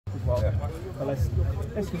Well, yeah. Well, let's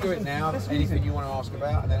do it now. Anything you want to ask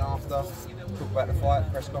about, and then after, talk about the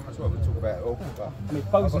fight, press conference. Well, we'll talk about it all. But I mean,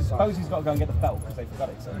 Posey's got to go and get the belt because they forgot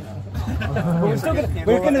it. So, you know.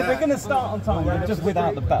 we're gonna start on time, just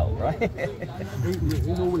without the belt, right?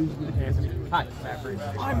 Hi,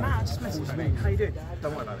 I'm Matt. Just message me. How you doing?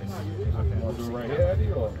 Don't worry about this. Okay.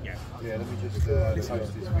 Yeah, let me just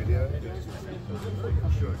post this video.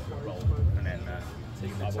 And then the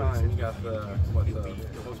time, you got the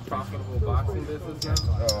most profitable boxing business now?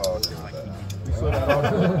 Oh, we saw that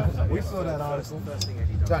article. We saw that article.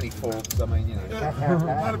 It's only Forbes, I mean, you know.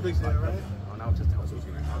 Not a big deal, right? And I'll just tell people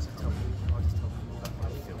how you feel.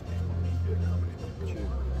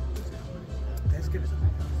 That's good.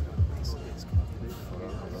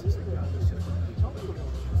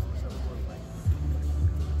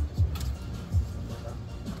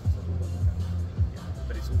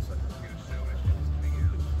 But it's also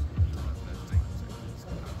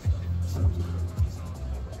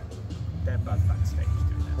they're both backstage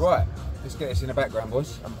doing that. Right, let's get this in the background,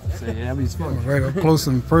 boys. So yeah, it's fun. Right up close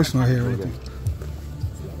and personal here with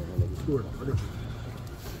you.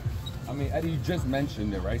 I mean, Eddie, you just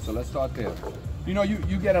mentioned it, right? So let's start there. You know,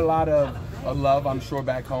 you get a lot of love, I'm sure,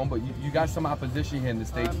 back home, but you got some opposition here in the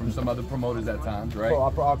States from some other promoters at times, right? Well,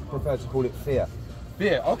 I prefer to call it fear.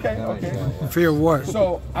 Fear, okay. Fear of what?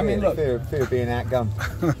 So, I mean, look. Fear of being outgunned.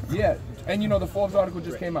 Yeah, and you know, the Forbes article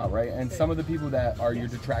just came out, right? And some of the people that are your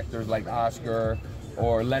detractors, like Oscar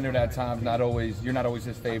or Leonard at times, you're not always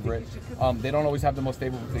his favorite. They don't always have the most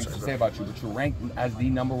favorable things to say about you, but you're ranked as the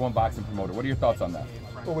 #1 boxing promoter. What are your thoughts on that?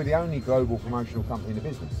 Well, we're the only global promotional company in the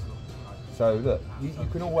business. So look, you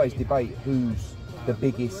can always debate who's the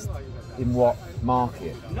biggest in what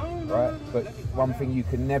market, right? But one thing you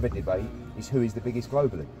can never debate is who is the biggest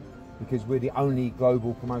globally, because we're the only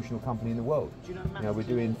global promotional company in the world. You know, we're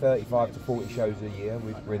doing 35 to 40 shows a year.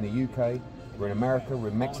 We're in the UK, we're in America, we're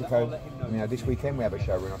in Mexico. You know, this weekend we have a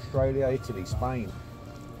show. We're in Australia, Italy, Spain,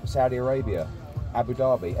 Saudi Arabia, Abu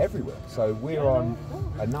Dhabi, everywhere. So we're on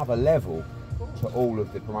another level to all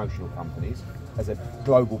of the promotional companies as a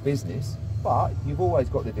global business. But you've always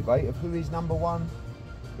got the debate of who is #1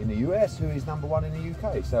 in the US, who is #1 in the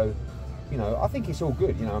UK. So, you know, I think it's all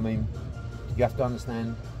good. You know, I mean, you have to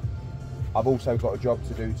understand, I've also got a job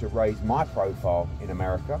to do to raise my profile in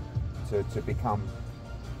America, to become,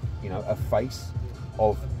 you know, a face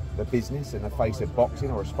of the business and a face of boxing,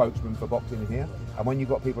 or a spokesman for boxing here. And when you've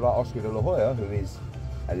got people like Oscar De La Hoya, who is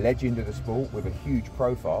a legend of the sport with a huge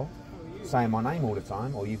profile, saying my name all the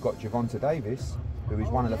time, or you've got Gervonta Davis, who is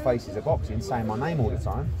one of the faces of boxing, saying my name all the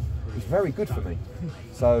time, it's very good for me.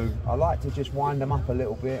 So I like to just wind them up a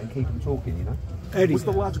little bit and keep them talking, you know. Eddie, what's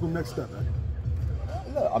the logical next step,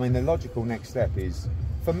 Eddie? Look, I mean, the logical next step is,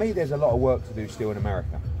 for me, there's a lot of work to do still in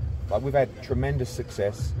America. Like, we've had tremendous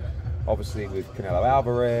success, obviously, with Canelo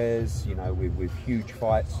Alvarez, you know, with huge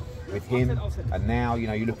fights with him. And now, you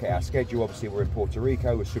know, you look at our schedule, obviously we're in Puerto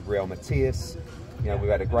Rico with Subriel Matias. You know,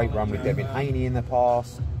 we've had a great run with Devin Haney in the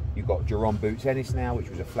past. You've got Jaron Ennis now, which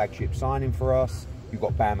was a flagship signing for us. You've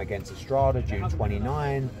got Bam against Estrada, June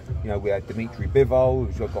 29. You know, we had Dimitri Bivol,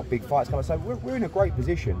 who's got big fights coming. So we're in a great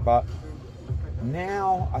position. But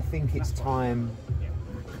now I think it's time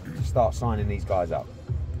to start signing these guys up.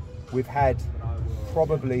 We've had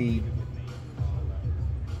probably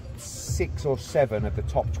 6 or 7 of the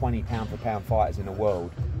top 20 pound-for-pound fighters in the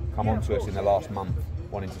world come on to us in the last month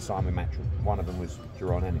wanting to sign with Matchroom. One of them was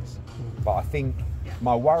Jaron Ennis. But I think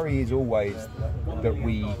my worry is always that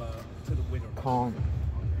we can't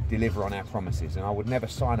deliver on our promises, and I would never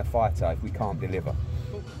sign a fighter if we can't deliver.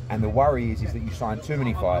 And the worry is that you sign too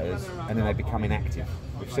many fighters and then they become inactive.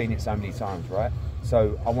 We've seen it so many times, right?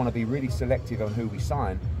 So I want to be really selective on who we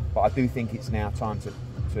sign, but I do think it's now time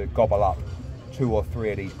to gobble up 2 or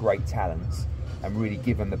 3 of these great talents and really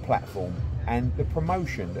give them the platform and the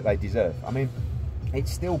promotion that they deserve. I mean, it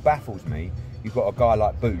still baffles me. You've got a guy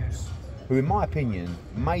like Boots, who in my opinion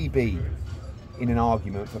may be in an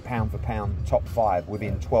argument for pound top 5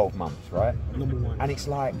 within 12 months, right? And it's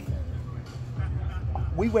like,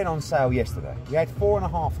 we went on sale yesterday. We had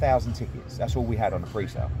 4,500 tickets. That's all we had on the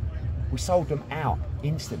pre-sale. We sold them out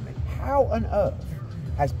instantly. How on earth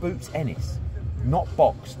has Boots Ennis not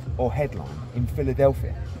boxed or headlined in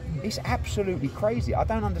Philadelphia? It's absolutely crazy. I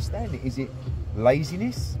don't understand it. Is it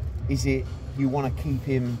laziness? Is it you want to keep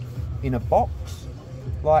him in a box?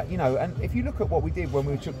 Like, you know, and if you look at what we did when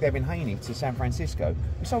we took Devin Haney to San Francisco,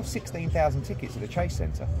 we sold 16,000 tickets at the Chase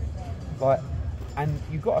Center. Like, and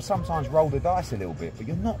you've got to sometimes roll the dice a little bit, but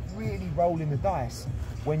you're not really rolling the dice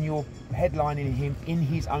when you're headlining him in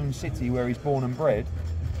his own city where he's born and bred,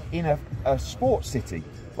 in a sports city.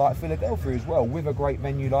 like Philadelphia as well, with a great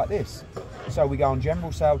venue like this. So we go on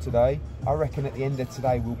general sale today. I reckon at the end of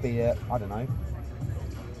today we'll be at, I don't know,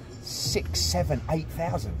 6, 7,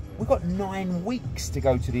 8,000. We've got 9 weeks to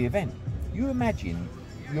go to the event. You imagine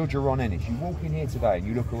you're Jaron Ennis, you walk in here today and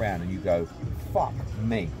you look around and you go, fuck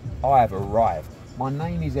me, I have arrived. My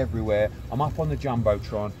name is everywhere. I'm up on the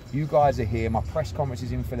Jumbotron. You guys are here. My press conference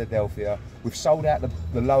is in Philadelphia. We've sold out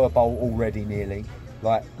the lower bowl already nearly.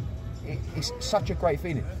 Like, it's such a great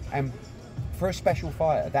feeling. And for a special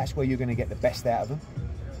fighter, that's where you're going to get the best out of them.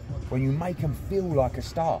 When you make them feel like a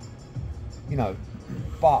star, you know.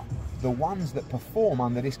 But the ones that perform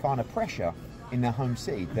under this kind of pressure in their home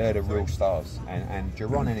city, they're the real stars. And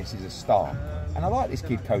Jaron Ennis is a star. And I like this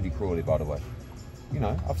kid, Cody Crowley, by the way. You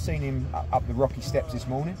know, I've seen him up the rocky steps this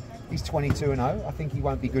morning. He's 22-0. I think he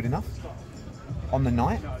won't be good enough on the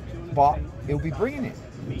night, but he'll be bringing it.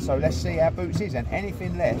 So let's see how Boots is. And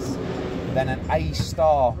anything less than an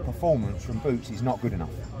A-star performance from Boots is not good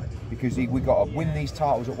enough. Because we've got to win these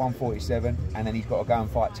titles at 147, and then he's got to go and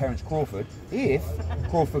fight Terence Crawford if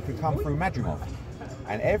Crawford could come through Madrimov.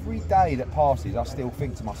 And every day that passes, I still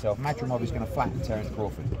think to myself, Madrimov is going to flatten Terence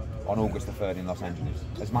Crawford on August the 3rd in Los Angeles,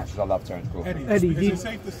 as much as I love Terence Crawford. Eddie, is it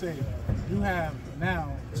safe to say you have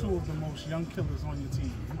now 2 of the most young killers on your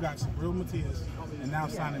team? You got Sabril Matias and now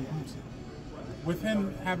signing Bootsy. With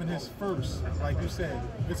him having his first, like you said,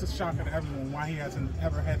 it's a shocker to everyone why he hasn't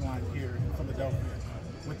ever headlined here in Philadelphia.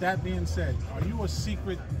 With that being said, are you a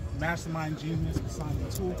secret mastermind genius for signing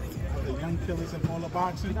 2 of the young killers in all of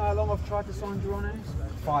boxing? You know how long I've tried to sign Jaron Ennis?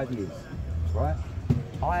 5 years, right?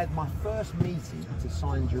 I had my first meeting to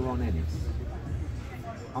sign Jaron Ennis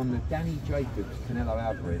on the Danny Jacobs Canelo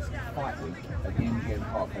Alvarez fight week at the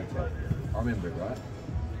MGM Park Hotel. I remember it, right?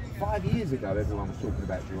 5 years ago, everyone was talking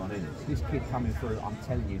about Jaron Ennis. This kid coming through, I'm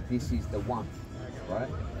telling you, this is the one, right?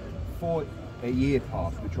 A year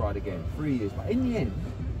passed, we tried again, 3 years. But in the end,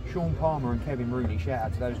 Sean Palmer and Kevin Rooney, shout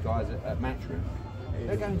out to those guys at Matchroom,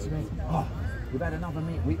 they're going to me, oh, we've had another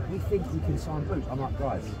meet. We think we can sign Boots. I'm like,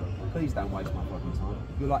 guys, please don't waste my fucking time.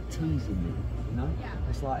 You're like teasing me, you know?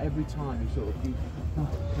 It's like every time you sort of,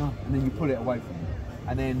 and then you pull it away from me.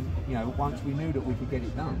 And then, you know, once we knew that we could get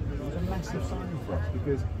it done, it was a massive signing for us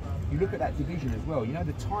because you look at that division as well, you know,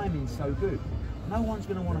 the timing's so good. No one's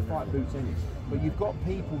going to want to fight Boots Ennis, but you've got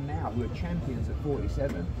people now who are champions at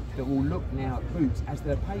 47 that will look now at Boots as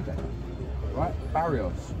their payday, right?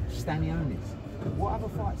 Barrios, Stanionis. What other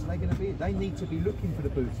fights are they going to be? They need to be looking for the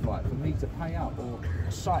Boots fight, for me to pay up, or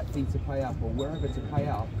a site fee to pay up, or wherever to pay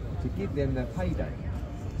up to give them their payday.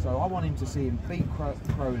 So I want him to see him beat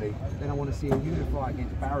Crowley, then I want to see him unify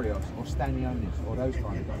against Barrios or Stanionis or those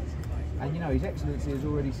kind of guys. And you know, His Excellency has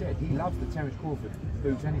already said he loves the Terence Crawford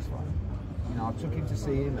Boots Ennis fight. You know, I took him to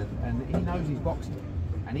see him, and he knows he's boxing,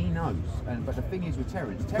 and he knows. But the thing is with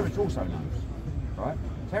Terence also knows, right?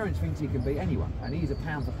 Terence thinks he can beat anyone, and he's a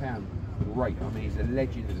pound for pound great. I mean, he's a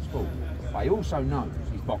legend of the sport. But he also knows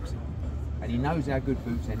he's boxing, and he knows how good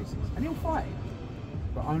Boots Ennis is, and he'll fight him,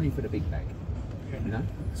 but only for the big bag, you know.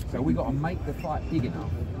 So we got to make the fight big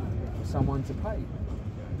enough for someone to pay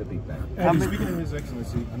the big bag. And speaking of His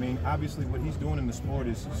Excellency, I mean, obviously what he's doing in the sport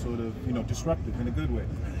is sort of, you know, disruptive in a good way.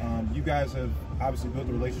 You guys have obviously built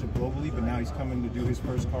a relationship globally, but now he's coming to do his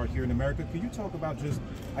first card here in America. Could you talk about just,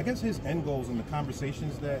 I guess, his end goals and the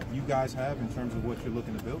conversations that you guys have in terms of what you're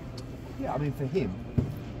looking to build? Yeah, I mean, for him,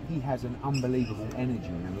 he has an unbelievable energy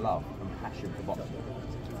and love and passion for boxing.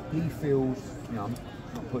 He feels, you know, I'm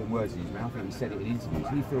not putting words in his mouth, I think he said it in interviews,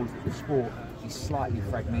 he feels that the sport is slightly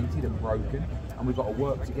fragmented and broken, and we've got to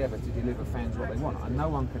work together to deliver fans what they want. And no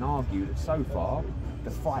one can argue that so far,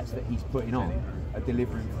 the fights that he's putting on are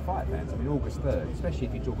delivering for fight fans. I mean, August 3rd, especially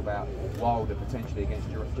if you talk about Wilder potentially against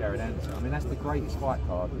Jaron Ennis, I mean, that's the greatest fight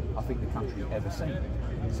card I think the country's ever seen.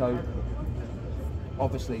 So,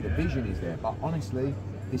 obviously the vision is there, but honestly,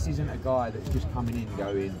 this isn't a guy that's just coming in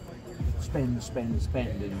going, spend,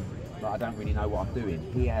 and like, I don't really know what I'm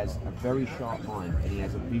doing. He has a very sharp mind, and he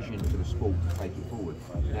has a vision for the sport to take it forward.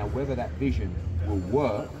 Now, whether that vision will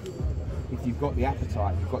work, if you've got the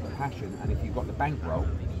appetite, you've got the passion, and if you've got the bankroll,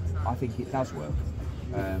 I think it does work.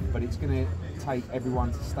 But it's going to take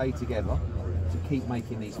everyone to stay together to keep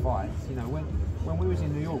making these fights. You know, when we was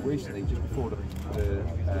in New York recently, just before the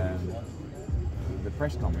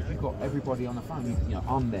press conference, you've got everybody on the phone. You know,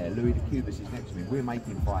 I'm there, Louis DeCubas is next to me, we're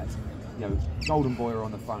making fights. You know, Golden Boy are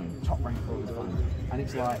on the phone, Top Rank are on the phone, and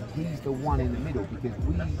it's like he's the one in the middle because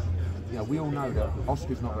we all know that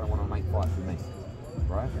Oscar's not going to want to make fights with me,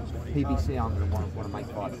 right? PBC aren't going to want to make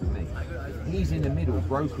fights with me. He's in the middle,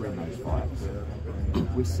 brokering those fights.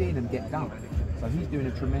 We're seeing them get done, so he's doing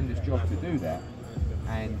a tremendous job to do that.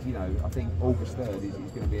 And you know, I think August 3rd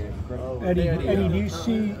is going to be incredible. Eddie, do you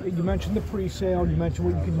see? You mentioned the pre-sale. You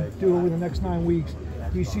mentioned what you can do over the next 9 weeks.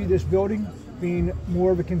 Do you see this building being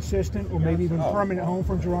more of a consistent or maybe even permanent home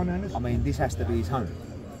for Jaron Ennis? I mean, this has to be his home.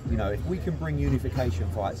 You know, if we can bring unification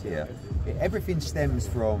fights here, everything stems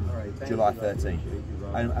from July 13th.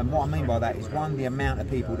 And what I mean by that is, one, the amount of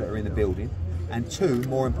people that are in the building, and two,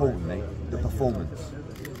 more importantly, the performance.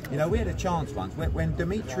 You know, we had a chance once when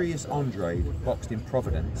Demetrius Andrade boxed in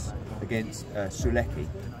Providence against Sulecki,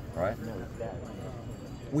 right?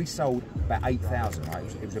 We sold about 8,000, right?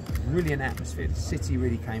 It was a brilliant atmosphere. The city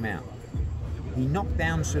really came out. He knocked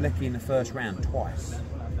down Sulecki in the first round twice,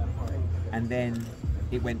 and then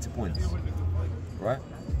it went to points, right?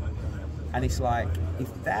 And it's like,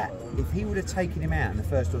 if he would have taken him out in the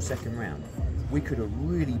first or second round, we could have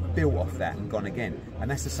really built off that and gone again.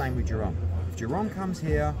 And that's the same with Jaron. If Jaron comes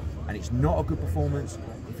here and it's not a good performance,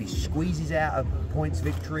 if he squeezes out a points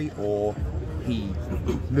victory or he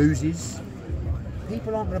loses,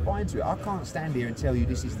 people aren't going to buy into it. I can't stand here and tell you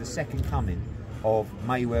this is the second coming of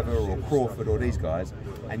Mayweather or Crawford or these guys,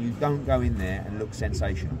 and you don't go in there and look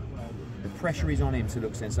sensational. The pressure is on him to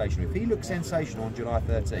look sensational. If he looks sensational on July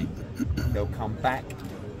 13th, they'll come back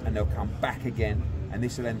and they'll come back again, and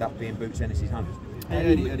this will end up being Boots Ennis' 100.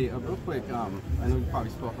 Hey, Eddie, real quick, I know you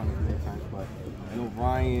probably spoke on this many times, but I know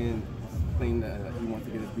Ryan claimed that he wants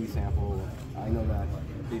to get his B sample. I know that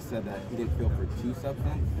they said that he didn't feel for 2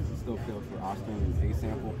 substances, he still feels for Oscar and his A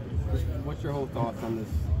sample. What's your whole thoughts on this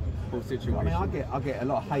whole situation? I mean, I get a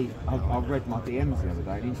lot of hate. I read my DMs the other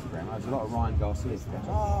day on Instagram. There's a lot of Ryan Garcia going,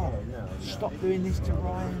 oh, stop doing this to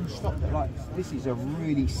Ryan, stop that. Like, this is a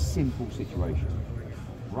really simple situation.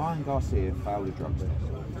 Ryan Garcia failed a drug test,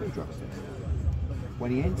 2 drug tests. When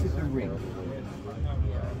he entered the ring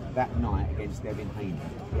that night against Devin Haney,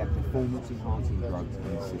 he had performance-enhancing drugs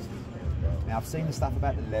in his system. Now, I've seen the stuff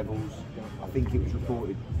about the levels. I think it was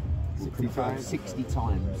reported 60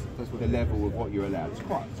 times the level of what you're allowed. It's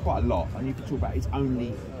quite a lot, and you can talk about it's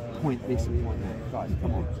only point this and point that. Guys,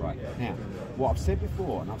 come on, right? Now, what I've said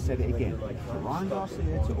before, and I've said it again, to Ryan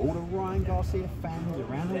Garcia, to all the Ryan Garcia fans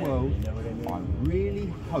around the world, I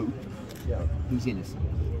really hope he's innocent.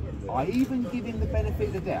 I even give him the benefit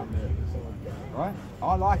of the doubt, right?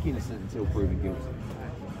 I like innocent until proven guilty.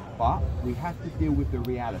 But we have to deal with the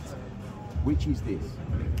reality, which is this.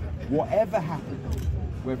 Whatever happened,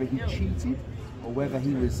 whether he cheated or whether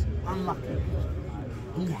he was unlucky,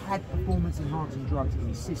 he had performance-enhancing drugs in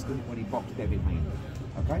his system when he boxed Devin Haney,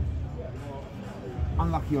 okay?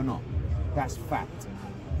 Unlucky or not, that's fact.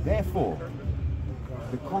 Therefore,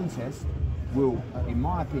 the contest will, in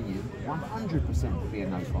my opinion, 100% be a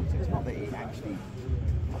no contest. Not that it actually,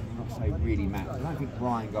 I'm not say really matters. I don't think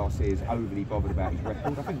Ryan Garcia is overly bothered about his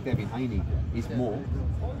record. I think Devin Haney is more.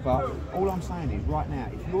 But all I'm saying is, right now,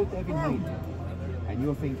 if you're Devin Haney and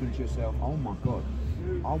you're thinking to yourself, oh my God,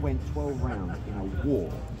 I went 12 rounds in a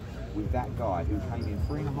war with that guy who came in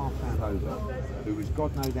 3.5 pounds over, who was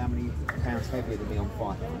God knows how many pounds heavier than me on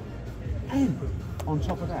fight night. And on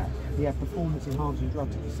top of that, he had performance-enhancing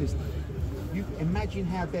drugs in the system. You imagine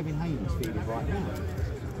how Devin Haney's feeling right now.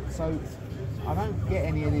 So I don't get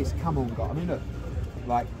any of this, come on, guy. I mean, look,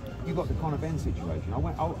 like, you got the Conor Benn situation.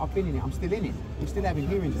 I've been in it, I'm still in it. We're still having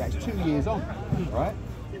hearings about it. It's 2 years on, right?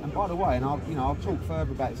 And by the way, and I'll talk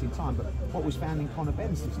further about this in time, but what was found in Conor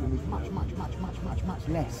Benn's system was much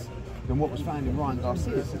less than what was found in Ryan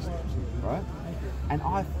Garcia's system, right? And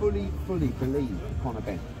I fully believe Conor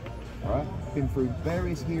Benn, right? Been through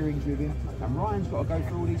various hearings with him, and Ryan's got to go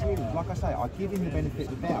through all these hearings. Like I say, I give him the benefit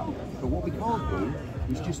of the doubt, but what we can't do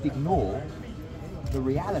is just ignore the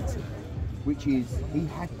reality, which is he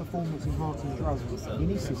had performance-enhancing drugs in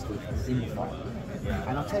his system in the fight.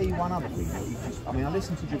 And I'll tell you one other thing. I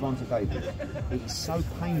listened to Gervonta Davis. It's so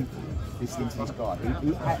painful listening to this guy.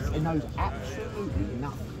 He knows absolutely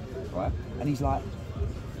nothing, right? And he's like,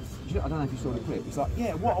 I don't know if you saw the clip. He's like,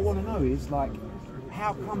 yeah, what I want to know is, like,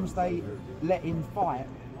 how comes they let him fight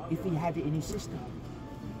if he had it in his system?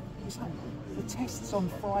 It's like, the test's on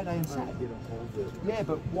Friday and Saturday. Yeah,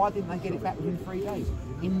 but why didn't they get it back within 3 days?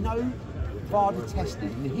 In no VADA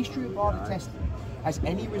testing, in the history of VADA testing, has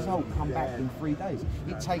any result come back in 3 days.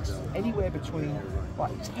 It takes anywhere between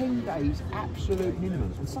like 10 days absolute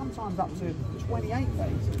minimums, and sometimes up to 28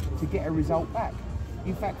 days to get a result back.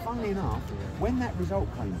 In fact, funnily enough, when that result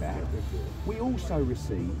came back, we also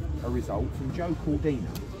received a result from Joe Cordina,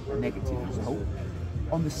 a negative result,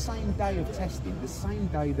 on the same day of testing, the same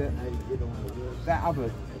day that that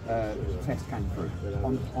other test came through,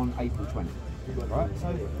 on April 20th. Right?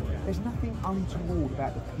 So there's nothing untoward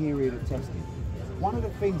about the period of testing. One of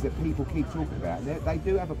the things that people keep talking about, they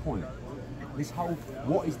do have a point. this whole,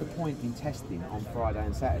 what is the point in testing on Friday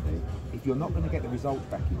and Saturday if you're not going to get the results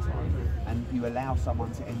back in time and you allow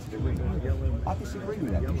someone to enter the ring? I disagree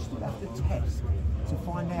with that. You still have to test to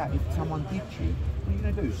find out if someone did cheat. What are you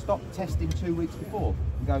going to do? Stop testing 2 weeks before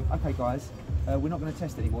and go, okay guys, we're not going to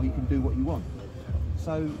test anymore, you can do what you want.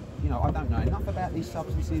 So, you know, I don't know enough about these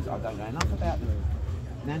substances, I don't know enough about the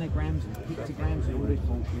nanograms and pictograms and all this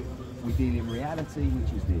bullshit. We deal in reality,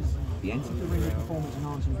 which is this. He entered the ring with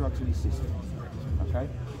performance-enhancing drugs in his system. Okay?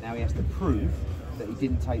 Now he has to prove that he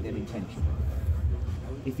didn't take them intentionally.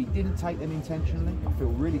 If he didn't take them intentionally, I feel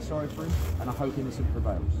really sorry for him, and I hope innocence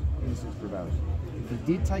prevails. Innocence prevails. If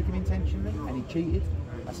he did take them intentionally and he cheated,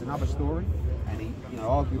 that's another story, and he, you know,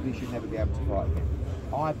 arguably should never be able to fight again.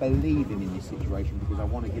 I believe him in this situation because I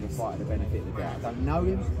want to give a fighter the benefit of the doubt. I don't know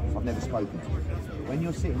him, I've never spoken to him. When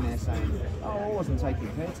you're sitting there saying, oh, I wasn't taking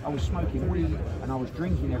pets, I was smoking weed and I was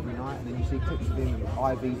drinking every night, and then you see clips of him and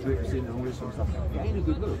IV drips in and all this sort of stuff, it ain't a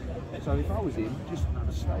good look. So if I was him, just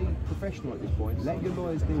stay professional at this point, let your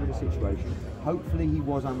lawyers deal with the situation. Hopefully he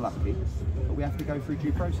was unlucky, but we have to go through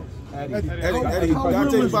due process. Eddie,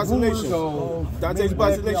 Dante's vaccination. Dante's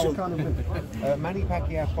vaccination. Manny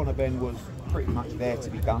Pacquiao Conor Ben was pretty much there to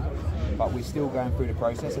be done, but we're still going through the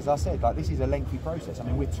process. As I said, like, this is a lengthy process. I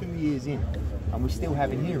mean, we're 2 years in and we're still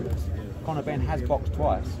having hearings. Conor Ben has boxed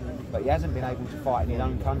twice, but he hasn't been able to fight in his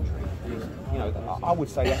own country. You know, I would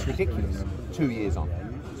say that's ridiculous, 2 years on.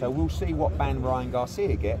 So we'll see what ban Ryan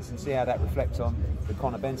Garcia gets and see how that reflects on the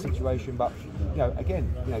Conor Ben situation. But, you know,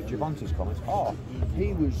 again, you know, Gervonta's comments,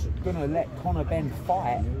 he was going to let Conor Ben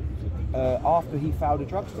fight after he failed a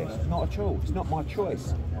drugs test. It's not a choice. It's not my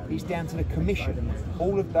choice. It's down to the commission.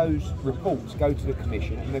 All of those reports go to the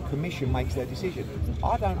commission, and the commission makes their decision.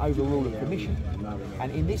 I don't overrule a commission.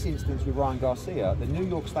 And in this instance with Ryan Garcia, the New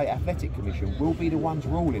York State Athletic Commission will be the ones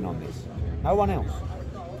ruling on this. No one else.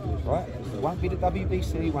 Right? It won't be the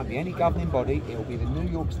WBC, it won't be any governing body, it will be the New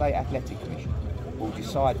York State Athletic Commission will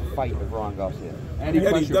decide the fate of Ryan Garcia. Eddie,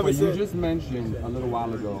 question, but you just mentioned a little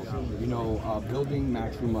while ago, you know, building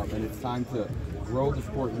Matchroom up, and it's time to grow the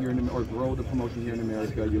sport here or grow the promotion here in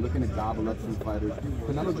America. You're looking to gobble up some fighters.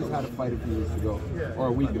 Canelo just had a fight a few weeks ago, or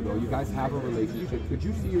a week ago. You guys have a relationship. Could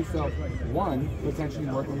you see yourself, one, potentially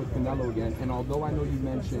working with Canelo again? And although I know you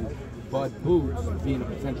mentioned Bud Boots being a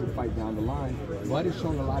potential fight down the line, Bud has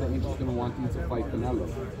shown a lot of interest in wanting to fight Canelo.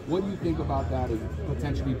 What do you think about that as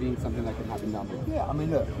potentially being something that could happen down the line? Yeah, I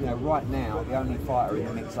mean, look, you know, right now the only fighter in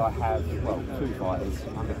the mix I have, well, 2 fighters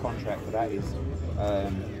under contract for that is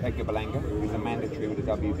Edgar Berlanga, who's a mandatory with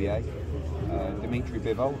the WBA, Dimitri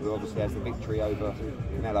Bivol, who obviously has the victory over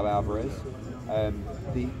Canelo Alvarez.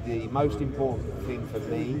 The most important thing for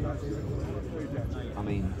me, I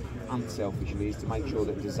mean, unselfishly, is to make sure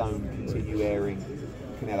that DAZN continue airing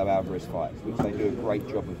Canelo Alvarez fights, which they do a great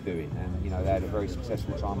job of doing. And, you know, they had a very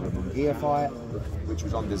successful time with the Munguia fight, which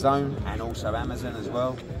was on DAZN and also Amazon as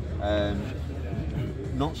well.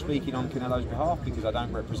 Not speaking on Canelo's behalf because I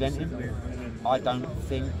don't represent him. I don't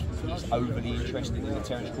think he's overly interested in the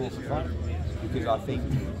Terence Crawford fight, because I think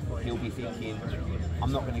he'll be thinking,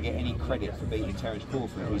 I'm not going to get any credit for beating Terence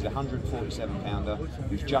Crawford, who's a 147 pounder,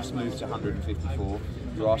 who's just moved to 154.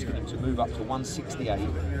 You're asking him to move up to 168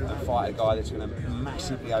 and fight a guy that's going to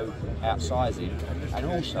massively outsize him. And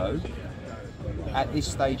also, at this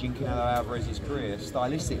stage in Canelo Alvarez's career,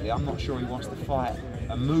 stylistically, I'm not sure he wants to fight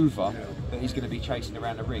a mover that he's going to be chasing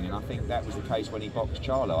around the ring, and I think that was the case when he boxed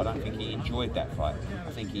Charlo. I don't think he enjoyed that fight.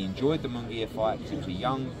 I think he enjoyed the Munguia fight because it was a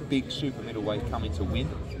young, big super middleweight coming to win.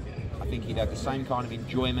 I think he'd have the same kind of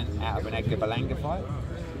enjoyment out of an Edgar Berlanga fight.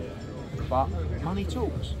 But money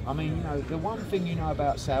talks. I mean, you know, the one thing you know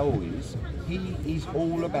about Saul is he is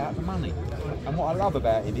all about the money. And what I love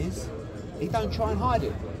about him is he don't try and hide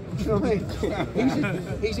it. You know what I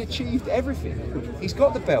mean? He's achieved everything. He's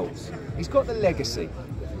got the belts. He's got the legacy.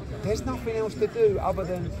 There's nothing else to do other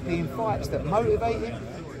than being fights that motivate him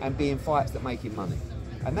and being fights that make him money.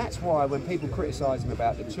 And that's why when people criticise him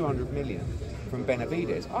about the 200 million from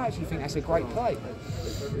Benavidez, I actually think that's a great play.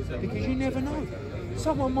 Because you never know.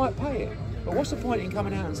 Someone might pay it. But what's the point in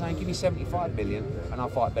coming out and saying, give me 75 million and I'll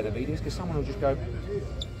fight Benavidez? Because someone will just go,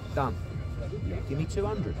 done. Give me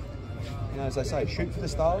 200. You know, as I say, shoot for the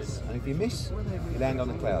stars, and if you miss, you land on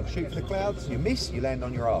the clouds. Shoot for the clouds, you miss, you land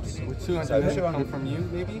on your ass. Would 200 from you,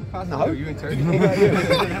 maybe? No. You in Turkey?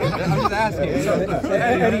 I'm just asking.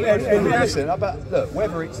 Listen, but look,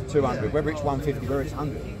 whether it's 200, whether it's 150, whether it's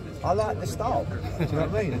 100, I like the style. Do you know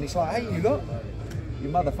what I mean? And it's like, hey, you lot, you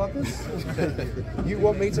motherfuckers, you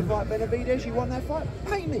want me to fight Benavidez? You want that fight?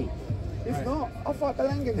 Pay me. If not, I'll fight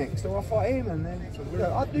Berlanga next, or I'll fight him, and then, you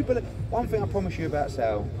know, I do believe. One thing I promise you about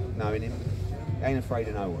Sal, knowing him, ain't afraid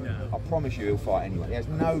of no one. I promise you he'll fight anyway. He has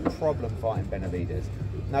no problem fighting Benavidez,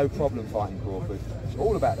 no problem fighting Crawford. It's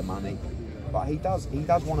all about the money. But he does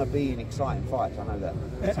want to be in exciting fights, I know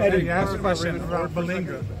that. So Eddie, I asked a question about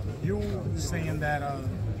Berlanga. You saying that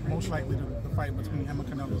most likely the fight between him and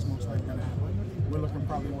Canelo is most likely going to happen. We're looking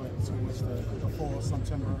probably towards the fall,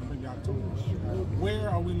 September, maybe October. Where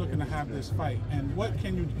are we looking to have this fight, and what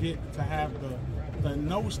can you get to have the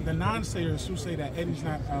non-sayers who say that Eddie's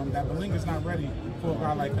not, that Berlanga's not ready for a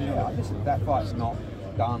guy like Canelo? Yeah, listen, that fight's not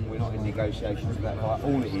done. We're not in negotiations for that fight.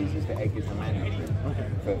 All it is that Edgar's the mandatory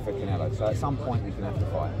for Canelo. So at some point he's going to have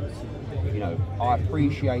to fight. You know, I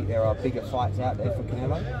appreciate there are bigger fights out there for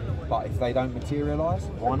Canelo, but if they don't materialise,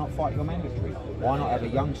 why not fight your mandatory? Why not have a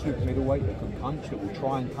young super middleweight that can punch, that will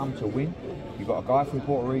try and come to win? You've got a guy from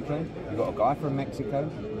Puerto Rico, you've got a guy from Mexico.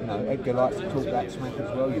 You know, Edgar likes to talk that smack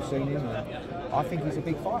as well. You've seen him, and I think he's a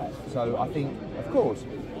big fighter. So I think, of course,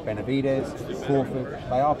 Benavidez, Crawford,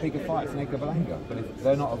 they are bigger fights than Edgar Berlanga. But if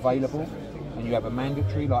they're not available, and you have a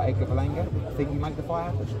mandatory like Edgar Berlanga, I think you make the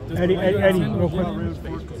fight happen. Eddie, real quick.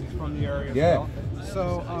 Because he's from the area. Yeah.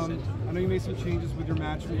 So I know you made some changes with your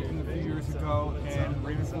matchmaking a few years ago, and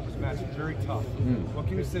Raven Silver's match is very tough. What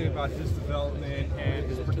can you say about his development and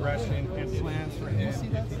his progression and plans for him if he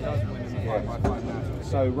does win in the 5-5 match?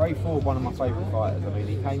 So Ray Ford, one of my favourite fighters. I mean,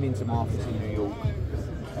 he came into Masters in New York.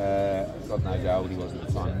 God knows how old he was at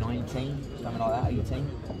the time, 19, something like that, 18.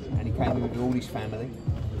 And he came in with all his family.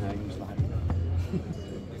 You know, he was like,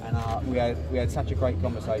 and we had such a great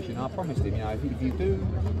conversation. I promised him, you know, if you do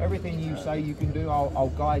everything you say you can do,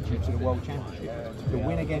 I'll guide you to the World Championship. The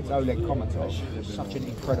win against Oleg Komatov was such an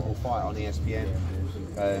incredible fight on ESPN.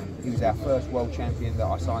 He was our first world champion that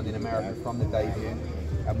I signed in America from the debut.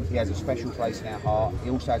 He has a special place in our heart. He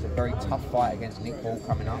also has a very tough fight against Nick Paul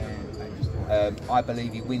coming up. I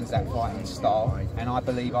believe he wins that fight in style, and I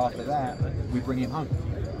believe after that we bring him home.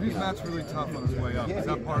 He's matched really tough on his way up. Is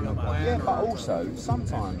that part of the plan? Yeah, but also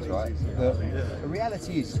sometimes, right? The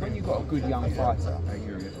reality is when you've got a good young fighter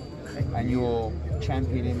and you're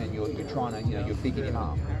championing him and you're trying to, you know, you're bigging him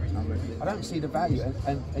up. I don't see the value,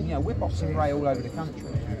 and you know, we're boxing Ray all over the country.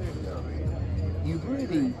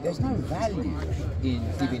 There's no value in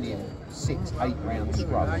giving him 6-8 round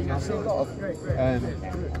scrubs. And I see a lot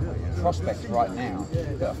of prospects right now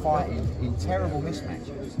that are fighting in terrible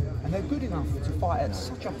mismatches, and they're good enough to fight at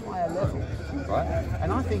such a higher level, right?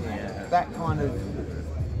 And I think that kind of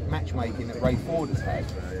matchmaking that Ray Ford has had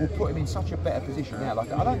will put him in such a better position now.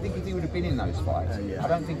 Like, I don't think if he would have been in those fights, I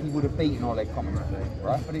don't think he would have beaten Oleg Komatov,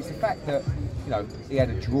 right? But it's the fact that, you know, he had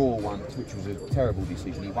a draw once, which was a terrible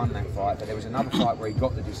decision. He won that fight, but there was another fight where he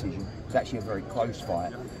got the decision. It was actually a very close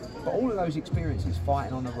fight. But all of those experiences,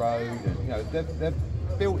 fighting on the road, and, you know, they've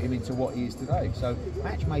built him into what he is today. So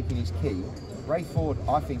matchmaking is key. Ray Ford,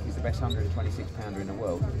 I think, is the best 126-pounder in the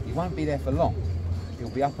world. He won't be there for long. He'll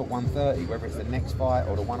be up at 130, whether it's the next fight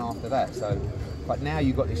or the one after that. So, but now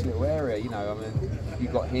you've got this little area, you know, I mean,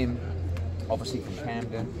 you've got him, obviously from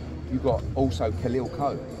Camden. You've got also Khalil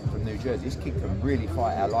Coe from New Jersey. This kid can really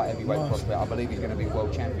fight our light heavyweight prospect. I believe he's going to be a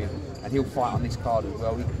world champion, and he'll fight on this card as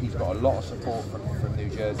well. He's got a lot of support from New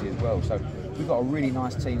Jersey as well. So we've got a really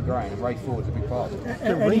nice team going, and Ray Ford's a big part of it.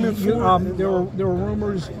 Eddie, there were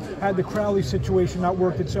rumors, had the Crowley situation not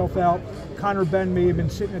worked itself out, Conor Benn may have been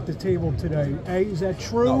sitting at the table today. Is that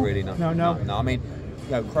true? Not really, no. No. I mean,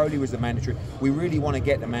 you know, Crowley was the mandatory. We really want to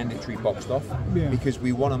get the mandatory boxed off because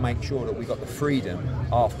we want to make sure that we got the freedom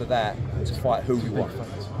after that to fight who we want.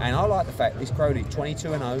 And I like the fact this Crowley,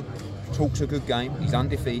 22-0, talks a good game. He's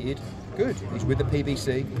undefeated. Good. He's with the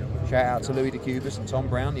PBC. Shout out to Louis DeCubas and Tom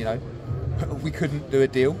Brown. You know, we couldn't do a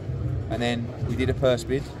deal, and then we did a purse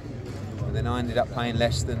bid, and then I ended up paying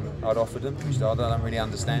less than I'd offered them, which I don't really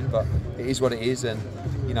understand, but it is what it is. And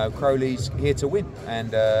you know, Crowley's here to win,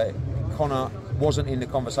 and Conor wasn't in the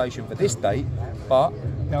conversation for this date, but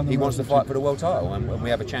he wants to fight for the world title, and we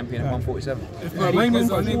have a champion at 147. If Raymond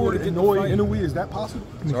Ford and Noy Inoue, is that possible?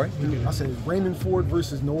 Sorry? I said Raymond Ford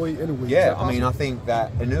versus Noy Inoue. Yeah, I mean, I think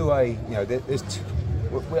that Inoue, you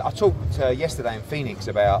know, I talked yesterday in Phoenix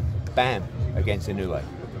about Bam against Inoue.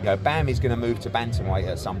 You know, Bam is going to move to bantamweight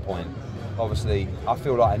at some point. Obviously, I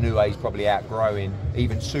feel like Inoue is probably outgrowing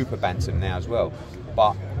even super bantam now as well,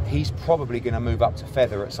 but he's probably going to move up to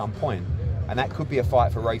feather at some point. And that could be a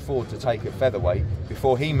fight for Ray Ford to take at featherweight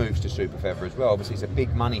before he moves to super feather as well. Obviously, it's a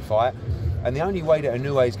big money fight, and the only way that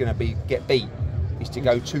Inoue is going to get beat is to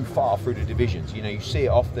go too far through the divisions. You know, you see it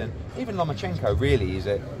often. Even Lomachenko really is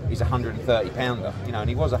a 130-pounder, you know, and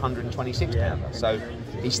he was a 126-pounder. So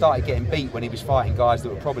he started getting beat when he was fighting guys that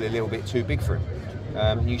were probably a little bit too big for him.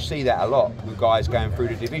 You see that a lot with guys going through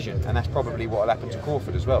the division, and that's probably what will happen to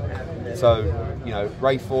Crawford as well. So, you know,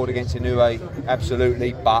 Ray Ford against Inoue,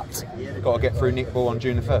 absolutely, but got to get through Nick Ball on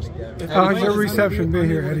June the 1st. How's your reception been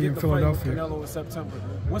here, Eddie, in Philadelphia? Canelo in September.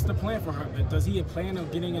 What's the plan for her? Does he plan on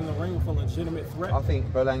getting in the ring with a legitimate threat? I think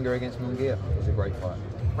Berlanga against Munguia is a great fight.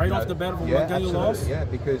 Right off the bat of a loss? Yeah,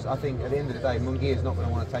 because I think at the end of the day, Munguia is not going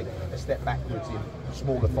to want to take a step backwards in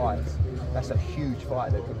smaller fights. That's a huge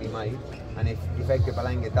fight that could be made. And if Edgar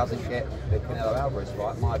Berlanga doesn't get the Canelo Alvarez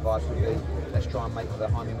fight, my advice would be, let's try and make the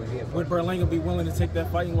Jaime Munguia fight. Would Berlanga be willing to take that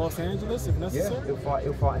fight in Los Angeles if necessary? Yeah,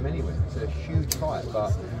 he'll fight him anyway. It's a huge fight,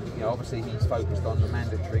 but you know, obviously he's focused on the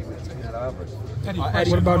mandatory, which is Canelo Alvarez.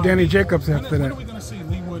 What about Danny Jacobs after that? When are we going to see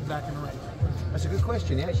Lee Wood back in the ring? That's a good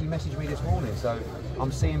question. He actually messaged me this morning. So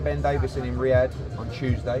I'm seeing Ben Davison in Riyadh on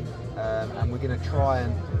Tuesday, and we're going to try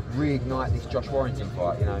and reignite this Josh Warrington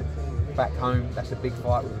fight. You know, back home, that's a big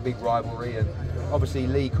fight with a big rivalry, and obviously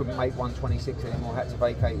Lee couldn't make 126 anymore, had to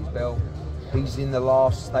vacate his belt. He's in the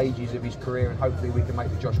last stages of his career, and hopefully we can make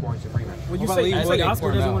the Josh Warrington rematch. Well, you say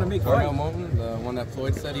Oscar doesn't want to make Cornell Moulton, the one that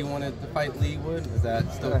Floyd said he wanted to fight Lee Wood, is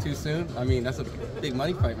that still too soon? I mean, that's a big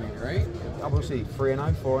money fight, maybe, right? Obviously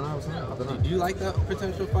 3-0, 4-0 or something. I don't know. Do you like that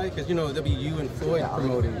potential fight? Because you know there'll be you and Floyd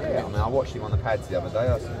promoting. I mean, I watched him on the pads the other day.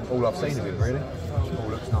 That's all I've seen of him, really. All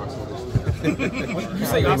looks nice. All this. You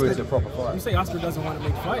say Oscar doesn't want to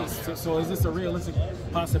make fights. So is this a realistic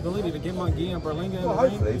possibility to get Munguia and Berlanga in the ring? Well,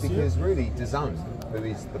 hopefully, because really, DAZN, who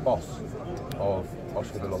is the boss of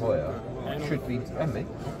Oscar de la Hoya, should be, and me,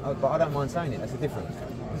 but I don't mind saying it, that's the difference.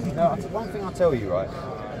 Now, one thing I'll tell you, right,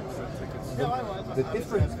 the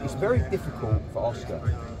difference, it's very difficult for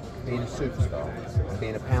Oscar, being a superstar and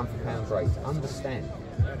being a pound-for-pound great, to understand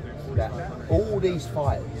that all these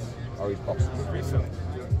fighters are his bosses,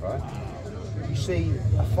 right? You see,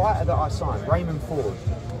 a fighter that I signed, Raymond Ford,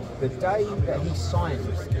 the day that he signed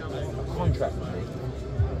a contract with me,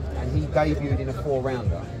 and he debuted in a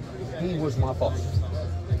 4-rounder, he was my boss.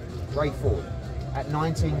 Ray Ford, at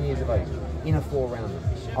 19 years of age, in a 4-rounder.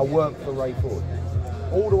 I worked for Ray Ford.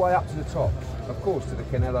 All the way up to the top, of course, to the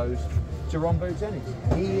Canelos, Jaron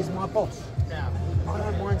Ennis. He is my boss. I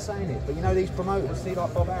don't mind saying it, but you know these promoters, see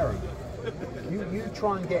like Bob Arum. You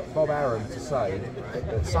try and get Bob Arum to say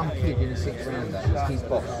that some kid in a 6th rounder is his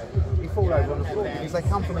boss. You fall over on the floor because they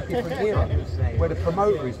come from a different era where the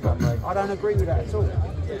promoter is boss. I don't agree with that at all.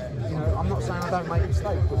 You know, I'm not saying I don't make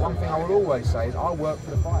mistakes, but one thing I will always say is I work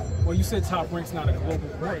for the fighter. Well, you said Top Rank's not a global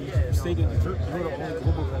promoter. You stated you're the only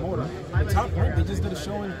global promoter. The Top Rank, they just did a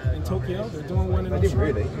show in Tokyo. They're doing one in They didn't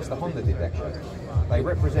really. Mr. Honda did that show. They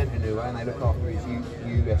represent Inoue and they look after his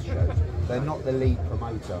US shows. They're not the lead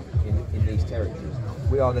promoter in these territories.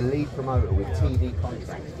 We are the lead promoter with TV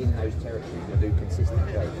contracts in those territories that do consistent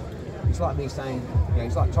shows. It's like me saying, you know,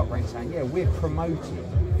 it's like Top Rank saying, yeah, we're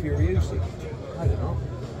promoting Fury Usyk. No, they're not.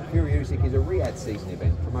 Fury Usyk is a Riyadh season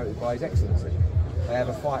event promoted by His Excellency. They have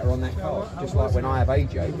a fighter on that card, just like when I have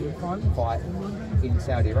AJ fight in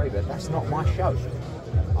Saudi Arabia. That's not my show.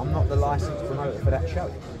 I'm not the licensed promoter for that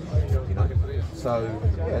show. You know. So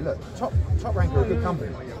yeah, look, Top Rank are a good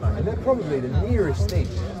company, and they're probably the nearest thing.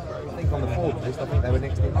 I think on the Forbes list, I think they were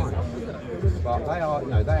next in line. But they are, you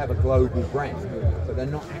know, they have a global brand, but they're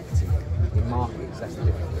not active in markets. That's the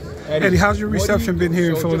difference. Eddie, how's your reception been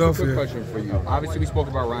here in Philadelphia? Just a quick question for you. Obviously, we spoke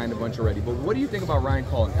about Ryan a bunch already, but what do you think about Ryan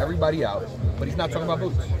calling everybody out, but he's not talking about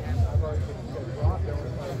boots?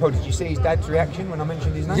 Oh, did you see his dad's reaction when I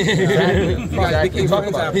mentioned his name? Exactly.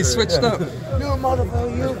 He switched up. You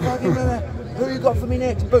motherfucker, you fucking who you got for me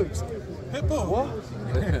next? Boots. What?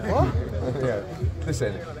 What? Yeah.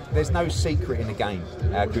 Listen, there's no secret in the game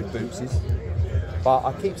how good Boots is. But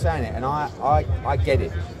I keep saying it, and I get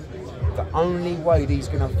it. The only way these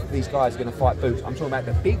guys are going to fight Boots, I'm talking about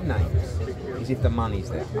the big names, is if the money's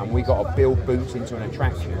there. And we got to build Boots into an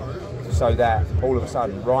attraction so that all of a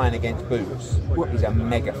sudden Ryan against Boots is a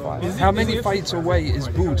mega fight. How many fights away is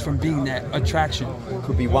Boots from being that attraction?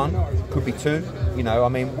 Could be 1, could be 2. You know, I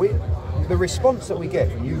mean, the response that we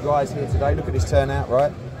get from you guys here today, look at this turnout,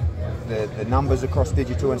 right? The numbers across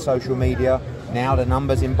digital and social media, now the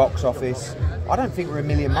numbers in box office. I don't think we're a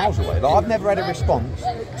million miles away. Like, I've never had a response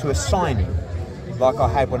to a signing like I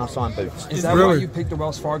had when I signed Boots. Is that why you picked the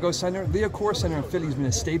Wells Fargo Center? The Accor Center in Philly has been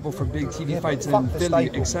a staple for big TV fights in Philly,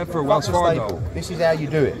 except for Wells Fargo. This is how you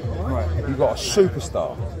do it. Right. You've got a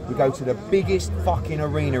superstar. We go to the biggest fucking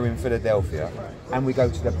arena in Philadelphia, and we go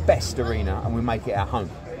to the best arena, and we make it our home.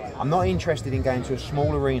 I'm not interested in going to a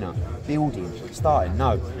small arena, building, starting.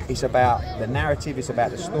 No, it's about the narrative, it's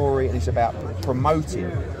about the story, and it's about promoting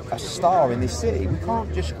a star in this city. We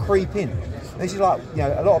can't just creep in. This is like, you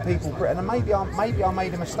know, a lot of people, and maybe I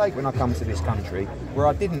made a mistake when I come to this country where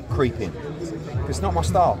I didn't creep in. Because it's not my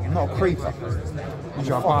style. I'm not a creeper. I'm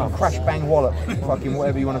a fucking crash bang wallop, fucking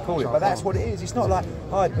whatever you want to call it. But that's what it is. It's not like,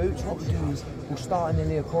 hi Boots, what we do is we'll start in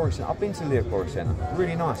the Leocora Center. I've been to the Leocora Center.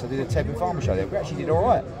 Really nice. I did a Tevin Farmer show there. We actually did all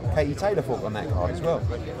right. Katie Taylor fought on that card as well.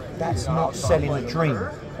 That's not selling the dream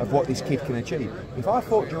of what this kid can achieve. If I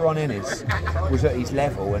thought Jaron Ennis was at his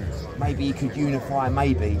level and maybe he could unify,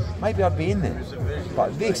 maybe I'd be in there.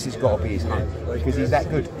 But this has got to be his home because he's that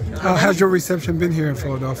good. How has your reception been here in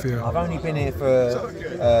Philadelphia? I've only been here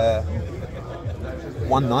for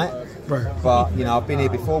one night. Right. But you know, I've been here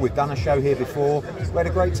before. We've done a show here before. We had a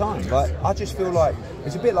great time. But I just feel like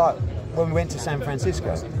it's a bit like when we went to San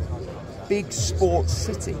Francisco. Big sports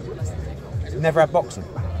city. Never had boxing.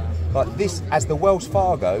 Like this, as the Wells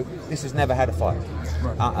Fargo, this has never had a fight.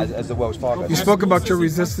 As the Wells Fargo. You spoke about your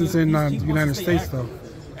resistance in the United States, though.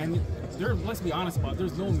 And let's be honest about it,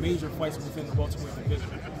 there's no major fights within the welterweight division.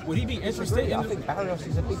 Would he be interested in? I think Barrios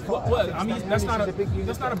is a big fight. Well, I mean, that's not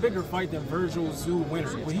a bigger fight than Virgil Zhu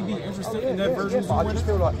winner. Would he be interested in that Virgil Zhu winner? I just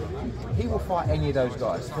feel like he will fight any of those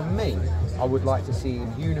guys. For me, I would like to see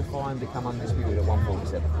him unify and become undisputed at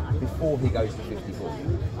 147 before he goes to 54.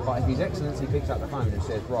 But if His Excellency picks up the phone and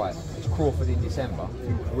says, right, it's Crawford in December,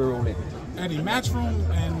 we're all in. Eddie, Matchroom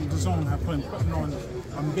and DAZN have been putting on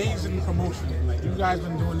amazing promotion. Like, you guys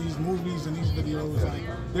been doing these movies and these videos,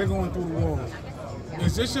 like, they're going through the walls.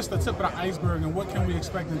 Is this just the tip of the iceberg, and what can we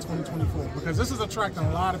expect in 2024? Because this is attracting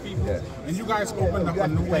a lot of people, and you guys opened up a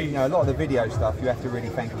new way. You know, a lot of the video stuff, you have to really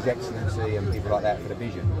thank His Excellency and people like that for the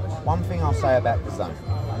vision. One thing I'll say about DAZN,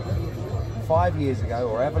 5 years ago,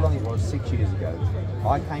 or however long it was, 6 years ago,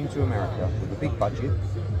 I came to America with a big budget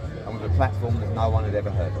and with a platform that no one had ever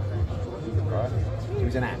heard of. Right? It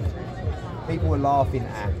was an app. People were laughing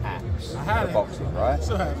at apps for boxing,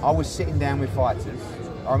 right? I was sitting down with fighters.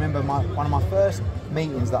 I remember one of my first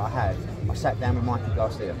meetings that I had, I sat down with Mikey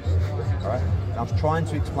Garcia, right? And I was trying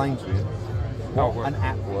to explain to him what an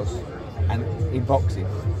app was and in boxing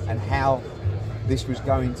and how this was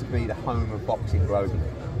going to be the home of boxing globally.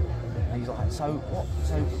 And he's like, so what?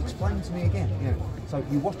 So explain to me again. You know, so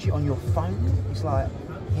you watch it on your phone? It's like,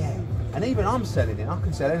 yeah. And even I'm selling it, I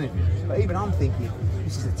can sell anything, but even I'm thinking,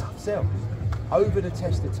 this is a tough sell. Over the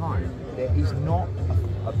test of time, there is not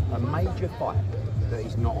a major fight that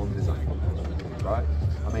is not on DAZN, right?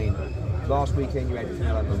 I mean, last weekend you had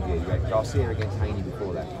Canelo Munguia, you had Garcia against Haney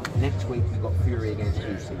before that. Next week you've got Fury against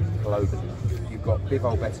Usyk globally. You've got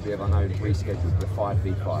Bivol Beterbiev, I know, rescheduled the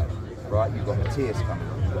 5v5, right? You've got Matthias coming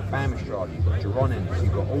up, you've got Bam Estrada, you've got Jaron Ennis,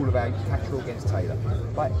 you've got all of our Catterall against Taylor.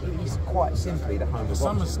 But it's quite simply the home of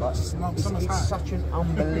boxing. Like, it's such an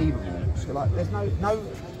unbelievable, so like, there's no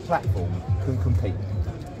platform can compete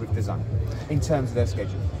with DAZN in terms of their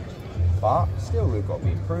schedule. But still, we've got to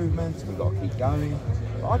be improvements, we've got to keep going.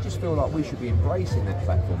 But I just feel like we should be embracing that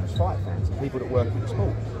platform as fight fans and people that work in the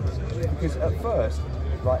sport. Because at first,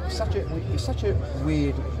 like, it's such a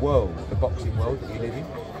weird world, the boxing world that you live in.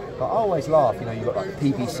 But I always laugh, you know, you've got like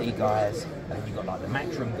the PBC guys, and then you've got like the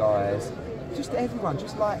Matchroom guys. Just everyone,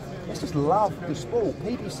 just like, let's just love the sport.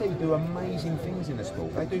 PBC do amazing things in the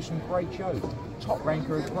sport. They do some great shows. Top Rank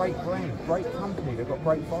are a great brand, great company, they've got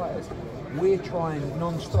great fighters. We're trying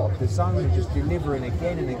non-stop. DAZN are just delivering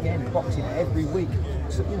again and again, boxing every week.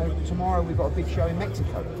 So, you know, tomorrow we've got a big show in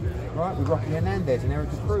Mexico, right, with Rocky Hernandez and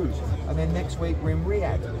Erica Cruz. And then next week we're in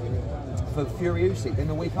Riyadh for Fury Usyk. Then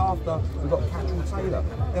the week after we've got Catterall Taylor.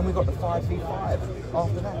 Then we've got the 5v5.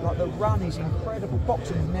 After that, like, the run is incredible.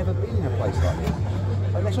 Boxing's never been in a place like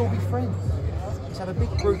this. So let's all be friends. Let's have a big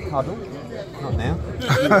group cuddle. Not now.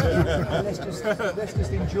 And let's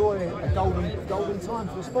just enjoy a golden time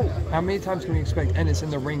for the sport. How many times can we expect Ennis in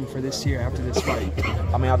the ring for this year after this fight?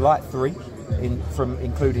 I mean, I'd like 3,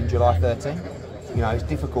 including July 13. You know, it's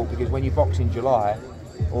difficult because when you box in July,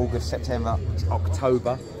 August, September,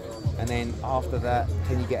 October, and then after that,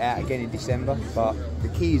 can you get out again in December? But the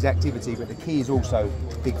key is activity, but the key is also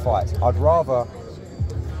big fights. I'd rather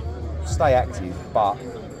stay active, but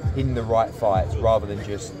in the right fights, rather than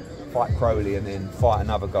just fight Crowley and then fight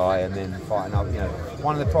another guy and then fight another. You know,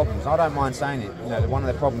 one of the problems, I don't mind saying it, you know, one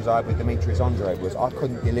of the problems I had with Demetrius Andrade was I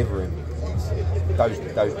couldn't deliver him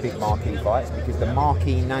those big marquee fights because the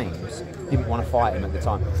marquee names didn't want to fight him at the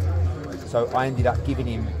time. So I ended up giving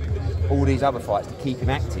him all these other fights to keep him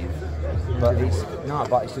active. But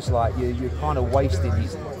it's just like you're kind of wasting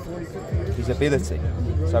his ability.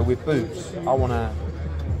 So with Boots, I want to,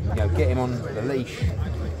 you know, get him on the leash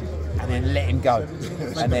and then let him go.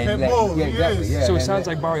 And then exactly. Yeah, so it sounds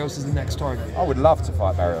like Barrios is the next target. I would love to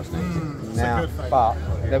fight Barrios next. Now, but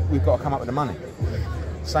we've got to come up with the money.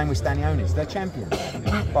 Same with Stanionis, they're champions.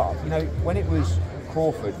 But, you know, when it was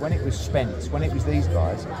Crawford, when it was Spence, when it was these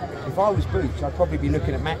guys, if I was Boots, I'd probably be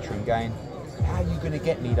looking at Matchroom going, how are you going to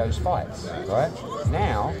get me those fights, right?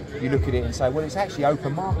 Now, you look at it and say, well, it's actually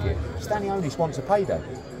open market. Stanionis wants a payday.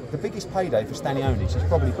 The biggest payday for Stanionis is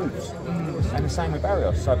probably Boots. And the same with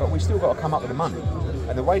Barrios. So, but we've still got to come up with the money.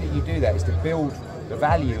 And the way that you do that is to build the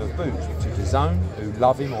value of Boots to DAZN, who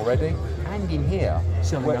love him already, and in here,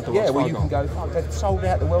 where you can go, fuck, they've sold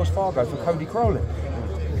out the Wells Fargo for Cody Crowley.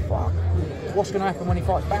 Fuck, what's going to happen when he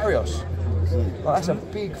fights Barrios? Like, that's a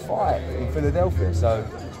big fight in Philadelphia, so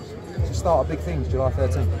it's the start of big things, July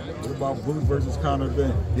 13th. What about Boots versus Conor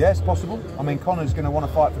then? Yeah, it's possible. I mean, Conor's going to want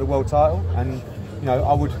to fight for the world title, and you know,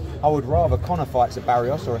 I would rather Conor fights a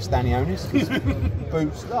Barrios or a Stanionis.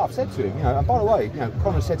 Boots, no, I've said to him, you know, and by the way, you know,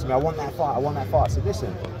 Conor said to me, I want that fight, I want that fight. I said,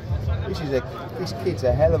 listen, this kid's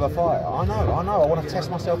a hell of a fighter. I know, I want to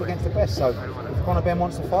test myself against the best. So if Conor Ben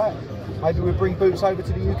wants to fight, maybe we bring Boots over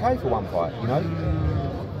to the UK for one fight, you know.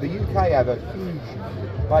 The UK have a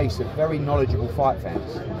huge base of very knowledgeable fight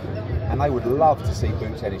fans, and they would love to see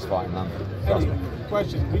Boots Ennis fight in London. Eddie,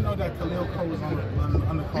 question, we know that Khalil Cole is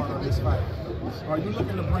on the card of this fight. Are you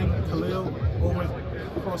looking to bring Khalil over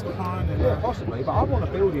across the pond? Yeah, possibly, but I want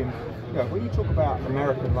to build him. You know, when you talk about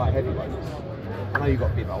American light heavyweights, I know you've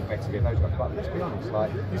got big old Better, those guys, but let's be honest,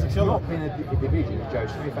 like, he's not been a division. Joe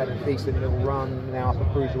Smith had a decent little run now up at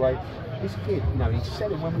cruiserweight. This kid, you know, he's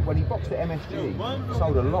selling, when he boxed at MSG, he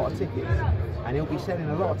sold a lot of tickets, and he'll be selling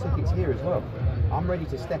a lot of tickets here as well. I'm ready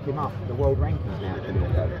to step him up the world rankings now a little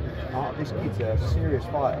bit. This kid's a serious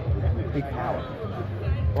fighter, big power.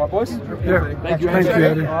 All right, boys? Yeah, thank you,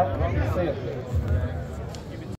 Eddie. All right, see you.